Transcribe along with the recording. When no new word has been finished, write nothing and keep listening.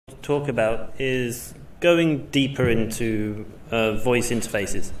talk about is going deeper into voice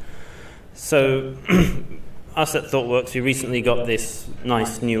interfaces. So us at ThoughtWorks, we recently got this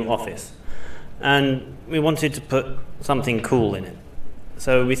nice new office, and we wanted to put something cool in it.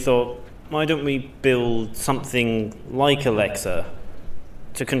 So we thought, why don't we build something like Alexa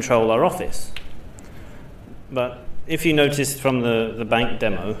to control our office? But if you noticed from the bank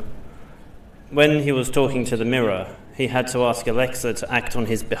demo, when he was talking to the mirror, he had to ask Alexa to act on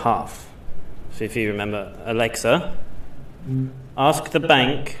his behalf. So if you remember, Alexa, ask the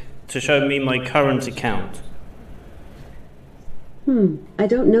bank to show me my current account. I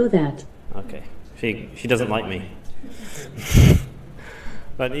don't know that. Okay, she doesn't like me.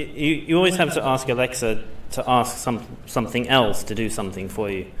 But you always have to ask Alexa to ask something else to do something for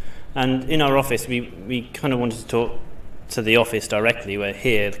you. And in our office, we kind of wanted to talk to the office directly. We're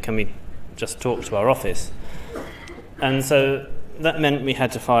here, can we just talk to our office? And so that meant we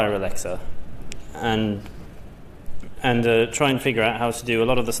had to fire Alexa and try and figure out how to do a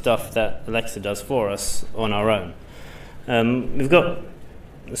lot of the stuff that Alexa does for us on our own. We've got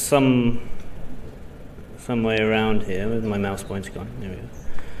some way around here. Where's my mouse pointer gone? There we go.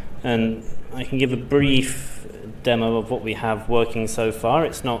 And I can give a brief demo of what we have working so far.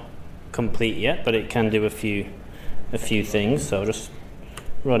 It's not complete yet, but it can do a few things. So I'll just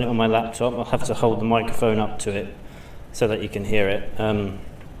run it on my laptop. I'll have to hold the microphone up to it so that you can hear it.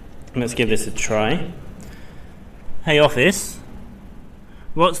 Let's give this a try. Hey Office,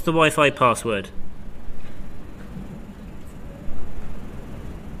 what's the Wi-Fi password?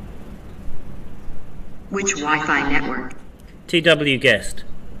 Which Wi-Fi network? TW guest.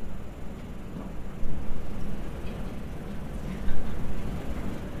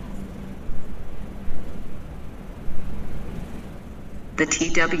 The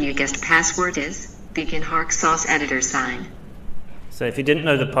TW guest password is Beacon Hark Sauce Editor sign. So if you didn't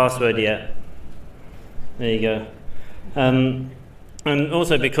know the password yet, there you go. And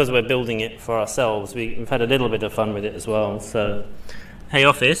also because we're building it for ourselves, we've had a little bit of fun with it as well. So, hey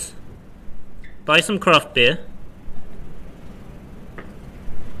Office, buy some craft beer.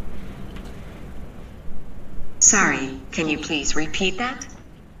 Sorry, can you please repeat that?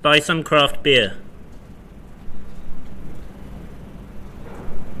 Buy some craft beer.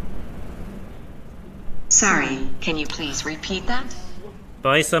 Sorry, can you please repeat that?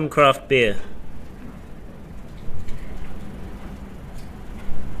 Buy some craft beer.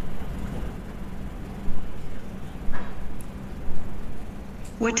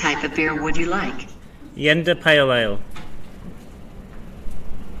 What type of beer would you like? Yender Pale Ale.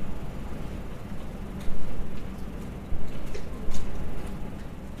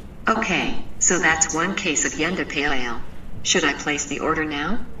 Okay, so that's one case of Yenda Pale Ale. Should I place the order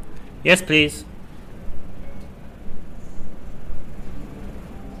now? Yes, please.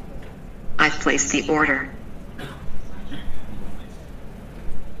 I've placed the order.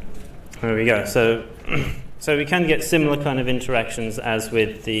 There we go. So we can get similar kind of interactions as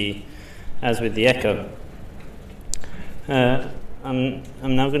with the Echo. I'm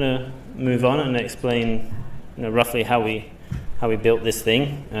now going to move on and explain roughly how we built this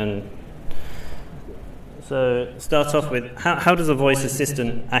thing. And so start off with how does a voice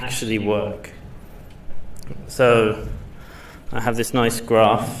assistant actually work? So I have this nice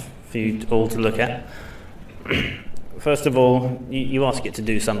graph for you all to look at. First of all, you ask it to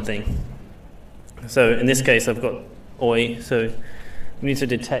do something. So in this case, I've got Oi. So we need to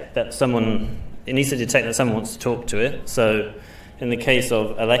detect that it needs to detect that someone wants to talk to it. So in the case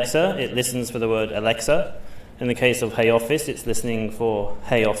of Alexa, it listens for the word Alexa. In the case of Hey Office, it's listening for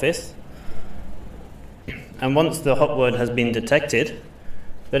Hey Office. And once the hot word has been detected,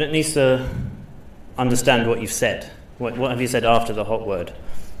 then it needs to understand what you've said. What have you said after the hot word?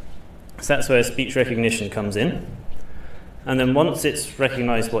 So that's where speech recognition comes in. And then once it's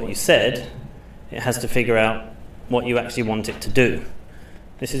recognized what you said, it has to figure out what you actually want it to do.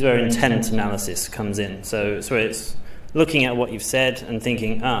 This is where intent analysis comes in. So it's where it's looking at what you've said and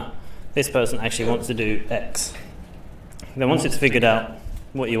thinking, this person actually wants to do X. Then once it's figured out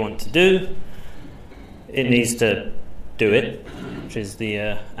what you want to do, it needs to do it, which is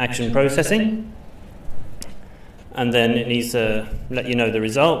the action processing. And then it needs to let you know the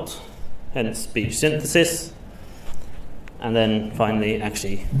result, hence speech synthesis, and then finally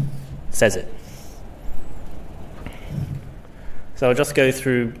actually says it. So I'll just go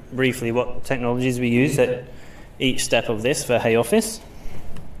through briefly what technologies we use at each step of this for Hey Office.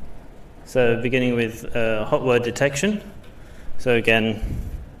 So beginning with hot word detection. So again,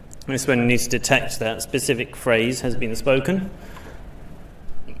 this one needs to detect that specific phrase has been spoken.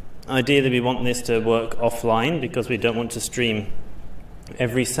 Ideally we want this to work offline because we don't want to stream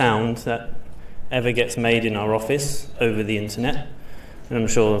every sound that ever gets made in our office over the internet. And I'm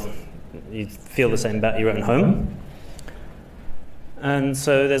sure you feel the same about your own home. And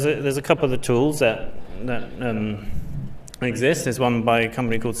so there's a couple of the tools that exist. There's one by a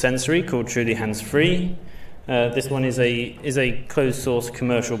company called Sensory called Truly Hands-Free. This one is a closed source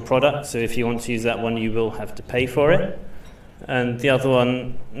commercial product, so if you want to use that one, you will have to pay for it. And the other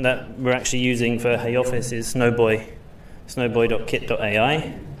one that we're actually using for Hey Office is snowboy.kit.ai.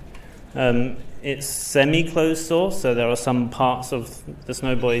 It's semi-closed source, so there are some parts of the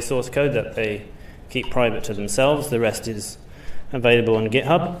Snowboy source code that they keep private to themselves. The rest is available on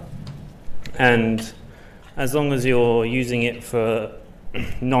GitHub. And as long as you're using it for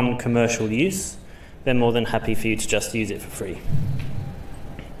non-commercial use, they're more than happy for you to just use it for free.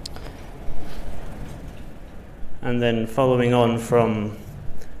 And then following on from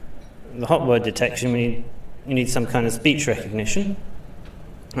the hot word detection, you need some kind of speech recognition.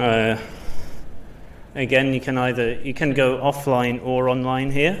 Again, you can go offline or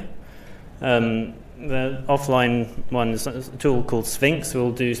online here. The offline one is a tool called Sphinx.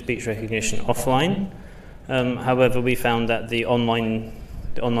 Will do speech recognition offline. However, we found that the online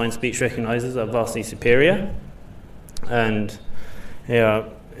speech recognizers are vastly superior. And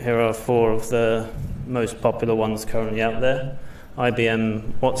here are 4 of the most popular ones currently out there: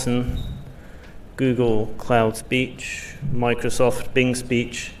 IBM Watson, Google Cloud Speech, Microsoft Bing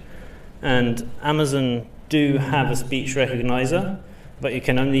Speech, and Amazon do have a speech recognizer, but you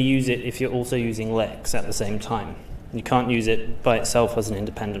can only use it if you're also using Lex at the same time. You can't use it by itself as an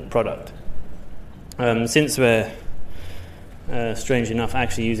independent product. Since we're, strange enough,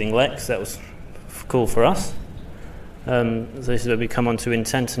 actually using Lex, that was cool for us. So this is where we come on to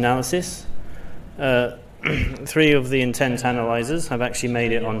intent analysis. 3 of the intent analyzers have actually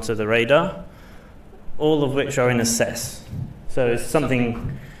made it onto the radar, all of which are in assess. So it's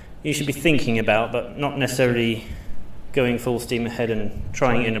something you should be thinking about, but not necessarily going full steam ahead and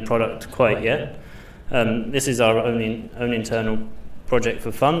trying it in a product quite yet. This is our own internal project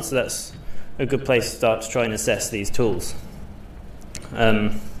for fun, so that's a good place to start to try and assess these tools.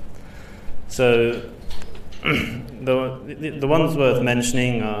 So the ones worth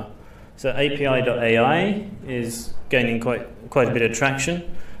mentioning are, so API.ai is gaining quite a bit of traction.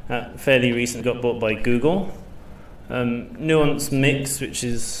 Fairly recently got bought by Google. Nuance Mix, which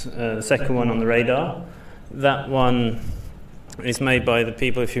is the second one on the radar, that one is made by the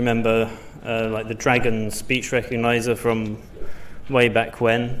people, if you remember, like the Dragon speech recognizer from way back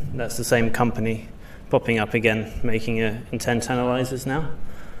when. That's the same company popping up again, making intent analyzers now.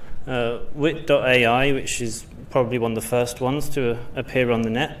 Wit.ai, which is probably one of the first ones to appear on the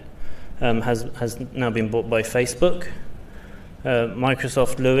net, has now been bought by Facebook.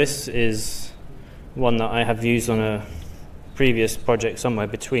 Microsoft Lewis is one that I have used on a previous project somewhere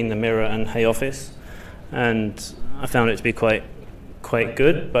between the Mirror and Hey Office, and I found it to be quite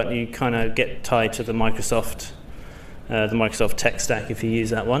good, but you kind of get tied to the Microsoft tech stack if you use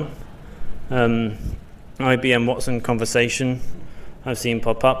that one. IBM Watson Conversation I've seen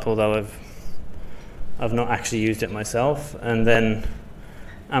pop up, although I've not actually used it myself, and then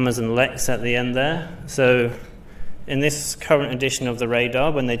Amazon Lex at the end there. So in this current edition of the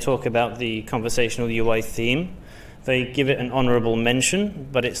radar, when they talk about the conversational UI theme, they give it an honorable mention,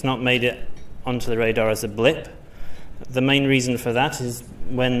 but it's not made it onto the radar as a blip. The main reason for that is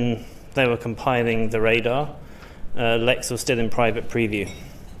when they were compiling the radar, Lex was still in private preview.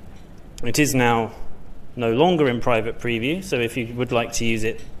 It is now no longer in private preview, so if you would like to use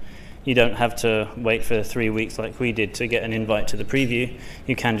it, you don't have to wait for 3 weeks like we did to get an invite to the preview.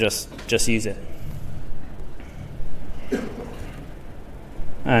 You can just use it.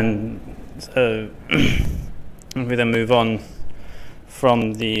 And so if we then move on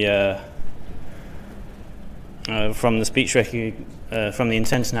from the speech from the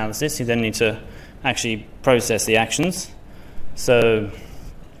intent analysis, you then need to actually process the actions. So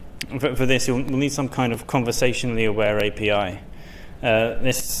for this, we'll need some kind of conversationally aware API.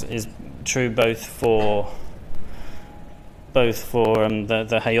 This is true both for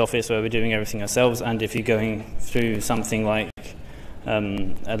the Hey Office, where we're doing everything ourselves, and if you're going through something like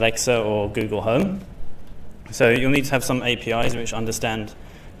Alexa or Google Home. So you'll need to have some APIs which understand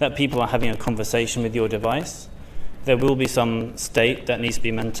that people are having a conversation with your device. There will be some state that needs to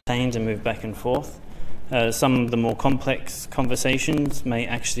be maintained and moved back and forth. Some of the more complex conversations may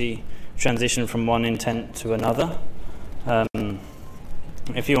actually transition from one intent to another.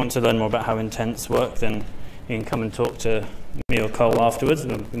 If you want to learn more about how intents work, then you can come and talk to me or Cole afterwards,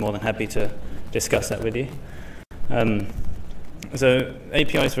 and I'll be more than happy to discuss that with you. So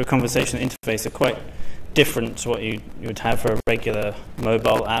APIs for a conversational interface are quite different to what you would have for a regular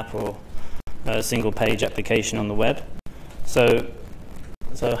mobile app or a single page application on the web. So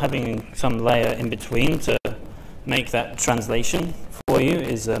having some layer in between to make that translation for you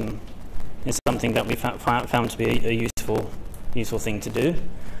is something that we found to be a useful thing to do,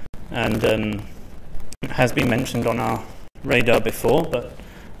 and it has been mentioned on our radar before, but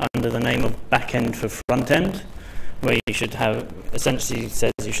under the name of backend for front end, where you should have, essentially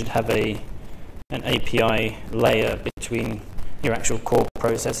says you should have an API layer between your actual core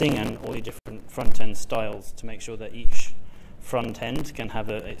processing and all your different front end styles to make sure that each front end can have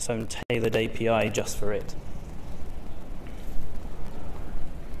its own tailored API just for it.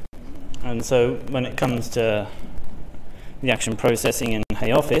 And so when it comes to the action processing in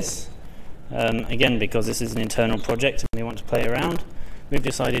Hey Office, again, because this is an internal project and we want to play around, we've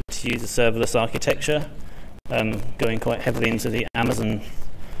decided to use a serverless architecture, going quite heavily into the Amazon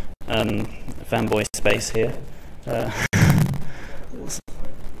fanboy space here.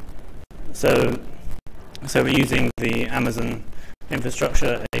 So we're using the Amazon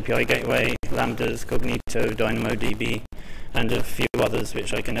infrastructure, API gateway, Lambdas, Cognito, DynamoDB, and a few others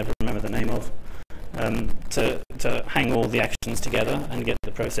which I can never remember the name of, to hang all the actions together and get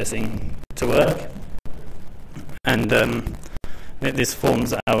the processing to work. And this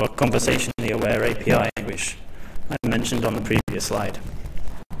forms our conversationally aware API, which I mentioned on the previous slide.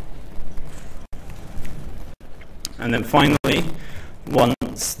 And then finally,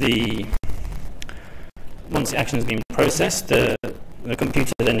 once the action has been processed, the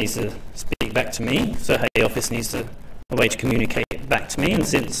computer then needs to speak back to me. So Hey Office needs a way to communicate back to me, and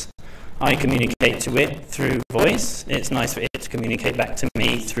since I communicate to it through voice, it's nice for it to communicate back to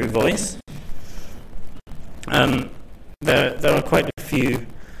me through voice. There are quite a few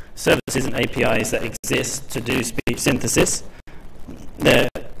services and APIs that exist to do speech synthesis.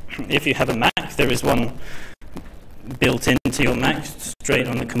 If you have a Mac, there is one built into your Mac straight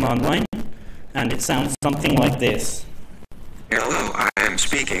on the command line, and it sounds something like this. Hello, I am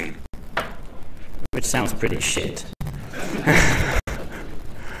speaking. Which sounds pretty shit.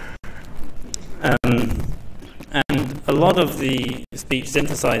 And a lot of the speech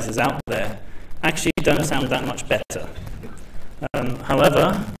synthesizers out there actually don't sound that much better.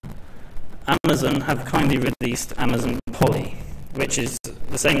 However, Amazon have kindly released Amazon Poly, which is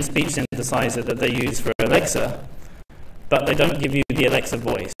the same speech synthesizer that they use for Alexa, but they don't give you the Alexa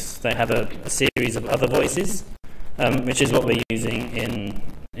voice. They have a series of other voices, which is what we're using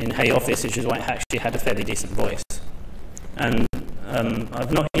in Hey Office, which is why it actually had a fairly decent voice. And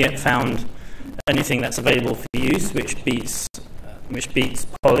I've not yet found anything that's available for use which beats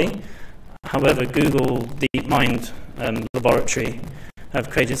Poly. However, Google DeepMind Laboratory have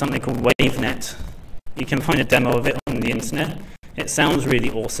created something called WaveNet. You can find a demo of it on the internet. It sounds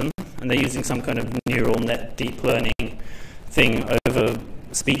really awesome, and they're using some kind of neural net deep learning thing over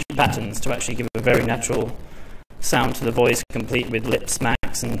speech patterns to actually give a very natural sound to the voice, complete with lip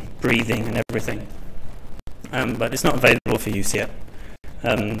smacks and breathing and everything. But it's not available for use yet.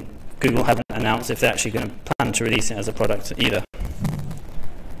 Google haven't announced if they're actually going to plan to release it as a product either.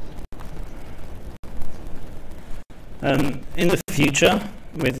 In the future,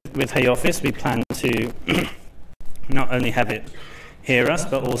 with Hey Office, we plan to not only have it hear us,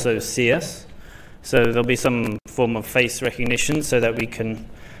 but also see us. So there'll be some form of face recognition so that we can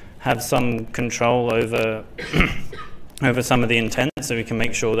have some control over over some of the intent, so we can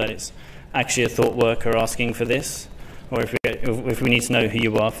make sure that it's actually a thought worker asking for this, or if we need to know who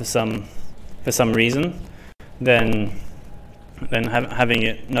you are for some reason, then having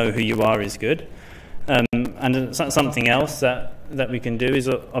it know who you are is good. And something else that we can do is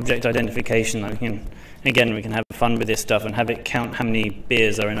object identification. We can have fun with this stuff and have it count how many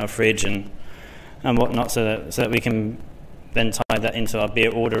beers are in our fridge and whatnot, so that we can then tie that into our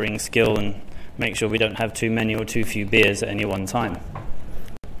beer ordering skill and make sure we don't have too many or too few beers at any one time.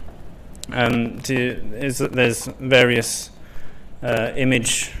 There's various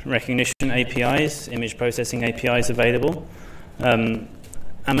image recognition APIs, image processing APIs available.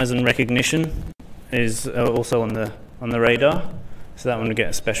 Amazon Recognition is also on the radar, so that one will get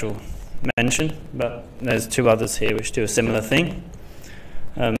a special mention. But there's two others here which do a similar thing,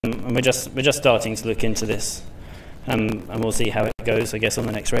 and we're just starting to look into this, and we'll see how it goes, I guess, on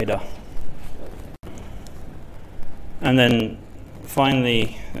the next radar. And then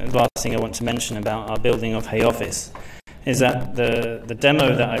finally, the last thing I want to mention about our building of Hey Office is that the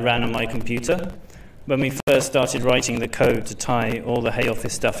demo that I ran on my computer, when we first started writing the code to tie all the Hey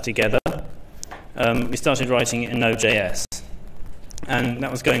Office stuff together, we started writing it in Node.js. And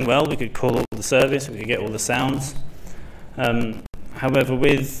that was going well. We could call all the service, we could get all the sounds. However,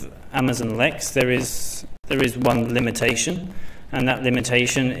 with Amazon Lex, there is one limitation, and that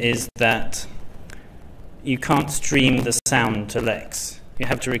limitation is that you can't stream the sound to Lex. You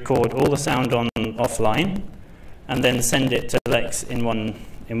have to record all the sound on offline, and then send it to Lex in one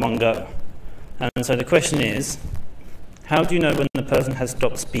go. And so the question is, how do you know when the person has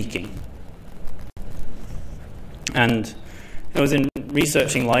stopped speaking? And it was in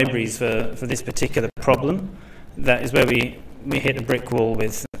researching libraries for this particular problem, that is where we hit a brick wall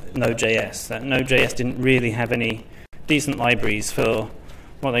with Node.js. That Node.js didn't really have any decent libraries for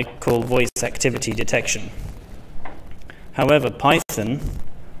what they call voice activity detection. However, Python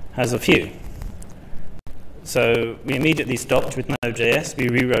has a few. So we immediately stopped with Node.js. We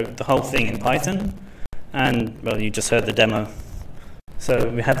rewrote the whole thing in Python, and well, you just heard the demo. So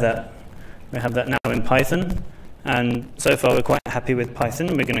we have that now in Python, and so far we're quite happy with Python.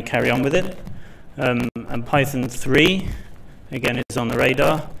 We're going to carry on with it. And Python 3, again, is on the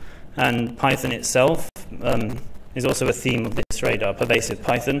radar, and Python itself is also a theme of this radar, pervasive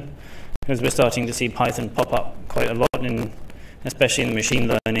Python, because we're starting to see Python pop up quite a lot, especially in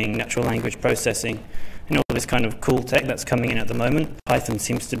machine learning, natural language processing, and all this kind of cool tech that's coming in at the moment. Python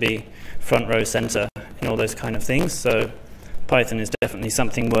seems to be front row center in all those kind of things, so Python is definitely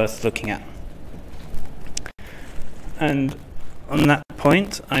something worth looking at. And on that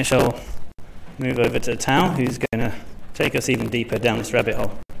point, I shall move over to Tao, who's going to take us even deeper down this rabbit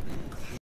hole.